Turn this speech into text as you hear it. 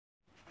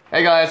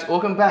Hey guys,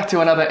 welcome back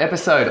to another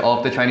episode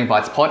of the Training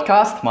Bites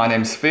podcast. My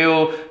name's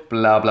Phil,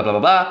 blah, blah, blah, blah,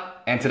 blah.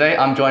 And today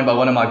I'm joined by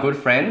one of my good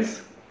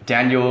friends,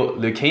 Daniel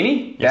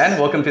Lucchini. Yes. Dan,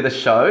 welcome to the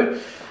show.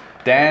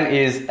 Dan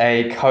is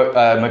a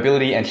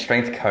mobility and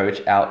strength coach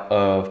out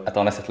of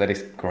Adonis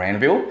Athletics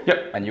Granville.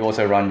 Yep. And you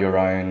also run your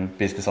own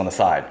business on the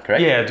side,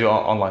 correct? Yeah, I do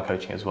online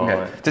coaching as well.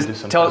 Okay.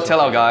 Just tell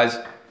our guys,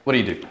 what do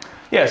you do?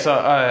 Yeah, so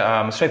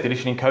I'm a strength and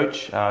conditioning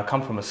coach. I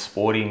come from a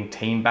sporting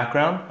team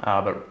background,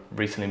 but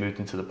recently moved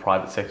into the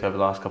private sector over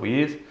the last couple of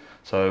years.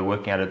 So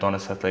working at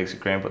Adonis Athletics at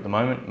Granville at the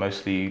moment,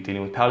 mostly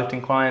dealing with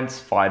powerlifting clients,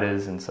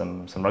 fighters, and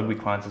some rugby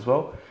clients as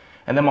well.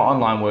 And then my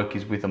online work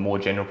is with a more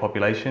general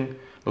population,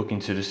 looking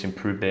to just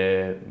improve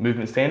their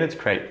movement standards,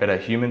 create better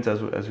humans,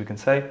 as we can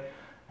say,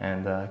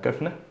 and go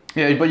from there.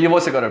 Yeah, but you've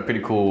also got a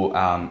pretty cool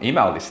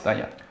email list, don't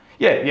you?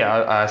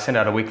 Yeah, I send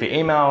out a weekly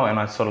email, and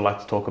I sort of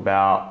like to talk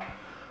about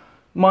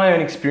my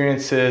own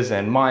experiences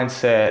and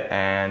mindset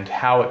and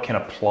how it can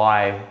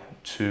apply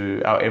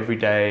to our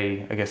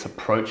everyday, I guess,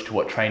 approach to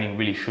what training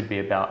really should be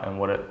about and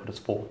what it's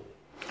for.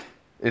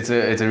 It's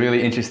a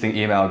really interesting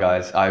email,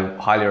 guys. I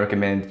highly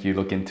recommend you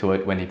look into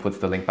it when he puts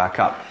the link back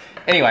up.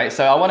 Anyway,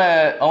 so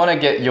I wanna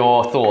get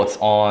your thoughts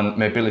on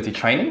mobility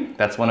training.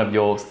 That's one of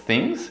your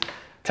things.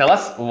 Tell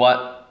us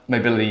what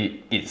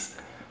mobility is.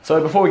 So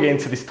before we get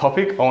into this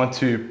topic, I want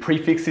to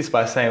prefix this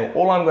by saying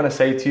all I'm going to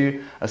say to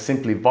you are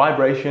simply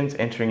vibrations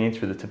entering in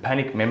through the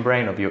tympanic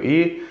membrane of your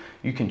ear.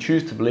 You can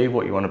choose to believe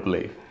what you want to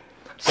believe.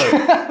 So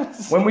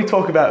when we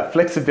talk about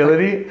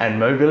flexibility and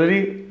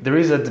mobility, there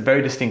is a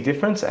very distinct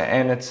difference,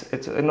 and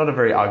it's not a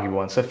very arguable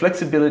one. So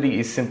flexibility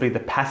is simply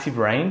the passive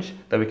range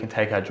that we can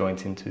take our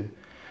joints into.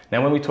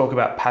 Now when we talk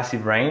about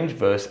passive range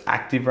versus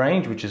active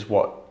range, which is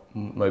what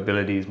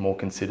mobility is more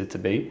considered to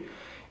be,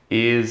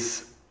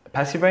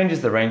 passive range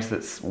is the range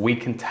that we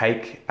can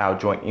take our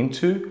joint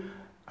into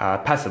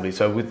passively,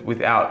 so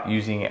without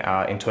using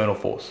our internal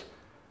force.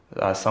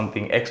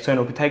 Something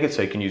external can take it,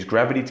 so you can use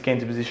gravity to get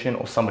into position,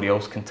 or somebody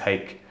else can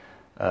take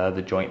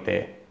the joint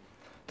there.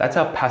 That's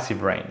our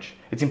passive range.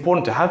 It's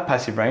important to have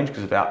passive range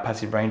because without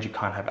passive range, you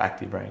can't have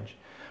active range.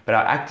 But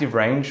our active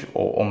range,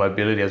 or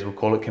mobility as we'll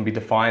call it, can be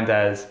defined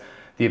as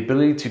the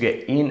ability to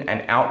get in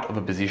and out of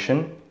a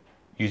position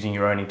using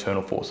your own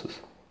internal forces.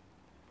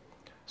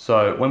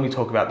 So when we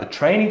talk about the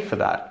training for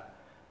that,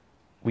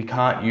 we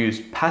can't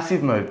use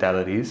passive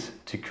modalities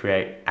to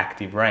create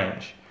active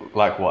range.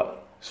 Like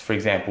what? For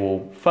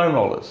example, foam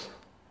rollers,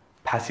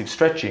 passive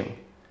stretching.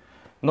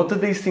 Not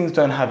that these things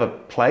don't have a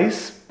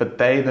place, but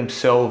they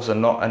themselves are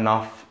not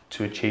enough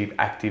to achieve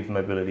active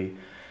mobility.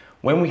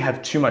 When we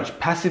have too much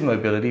passive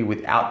mobility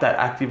without that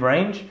active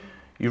range,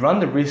 you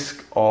run the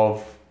risk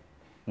of,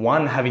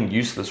 one, having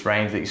useless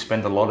range that you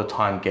spend a lot of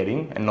time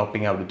getting and not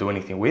being able to do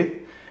anything with.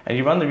 And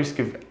you run the risk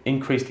of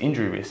increased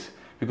injury risk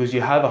because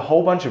you have a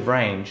whole bunch of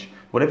range.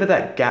 Whatever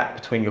that gap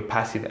between your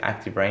passive and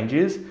active range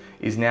is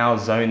now a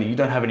zone that you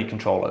don't have any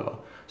control over.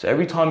 So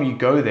every time you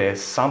go there,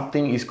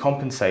 something is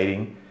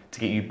compensating to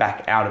get you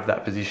back out of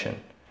that position.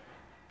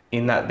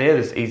 In that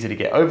it's easy to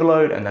get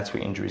overload, and that's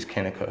where injuries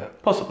can occur,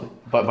 possibly.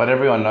 But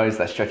everyone knows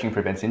that stretching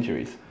prevents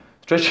injuries.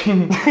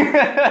 Stretching.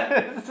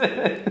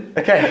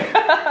 Okay.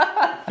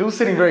 Phil's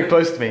sitting very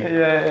close to me.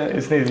 Yeah.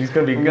 He's going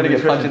to be You're gonna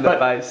get punched in the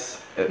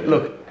face.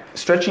 Look.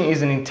 Stretching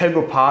is an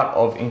integral part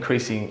of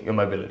increasing your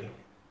mobility,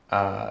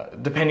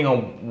 depending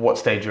on what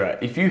stage you're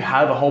at. If you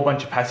have a whole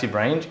bunch of passive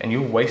range and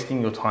you're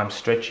wasting your time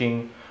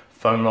stretching,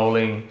 foam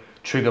rolling,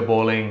 trigger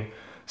balling,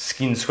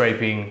 skin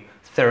scraping,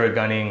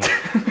 theragunning,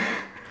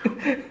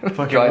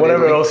 fucking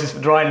whatever else is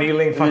dry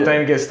needling, don't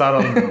even get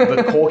started on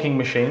the corking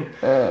machine,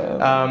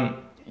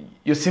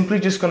 you're simply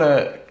just going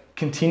to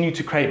continue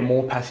to create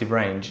more passive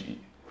range.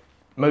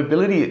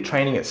 Mobility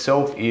training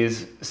itself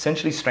is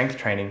essentially strength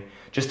training,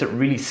 just at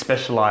really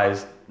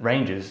specialized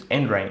ranges,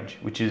 end range,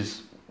 which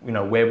is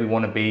where we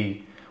want to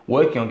be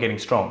working on getting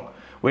strong.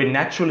 We're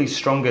naturally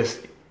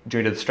strongest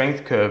due to the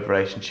strength curve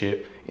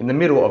relationship in the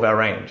middle of our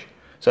range.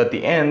 So at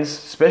the ends,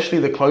 especially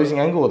the closing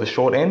angle or the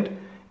short end,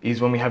 is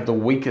when we have the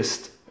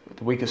weakest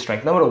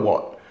strength, no matter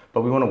what.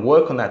 But we want to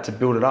work on that to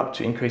build it up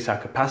to increase our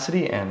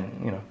capacity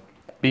and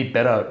be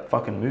better at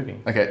fucking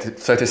moving. Okay,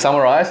 so to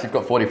summarize, you've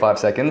got 45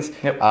 seconds.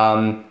 Yep.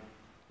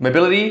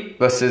 Mobility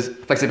versus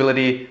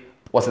flexibility,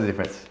 what's the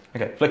difference?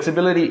 Okay,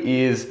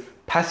 flexibility is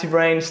passive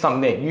range,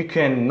 something that you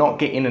can not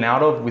get in and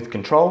out of with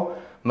control.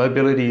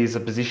 Mobility is a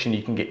position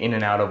you can get in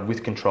and out of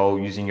with control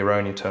using your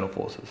own internal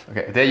forces.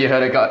 Okay, there you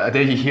heard it,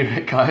 there you hear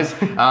it, guys.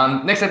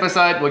 Next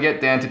episode, we'll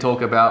get Dan to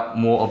talk about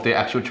more of the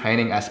actual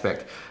training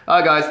aspect. All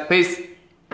right, guys, peace.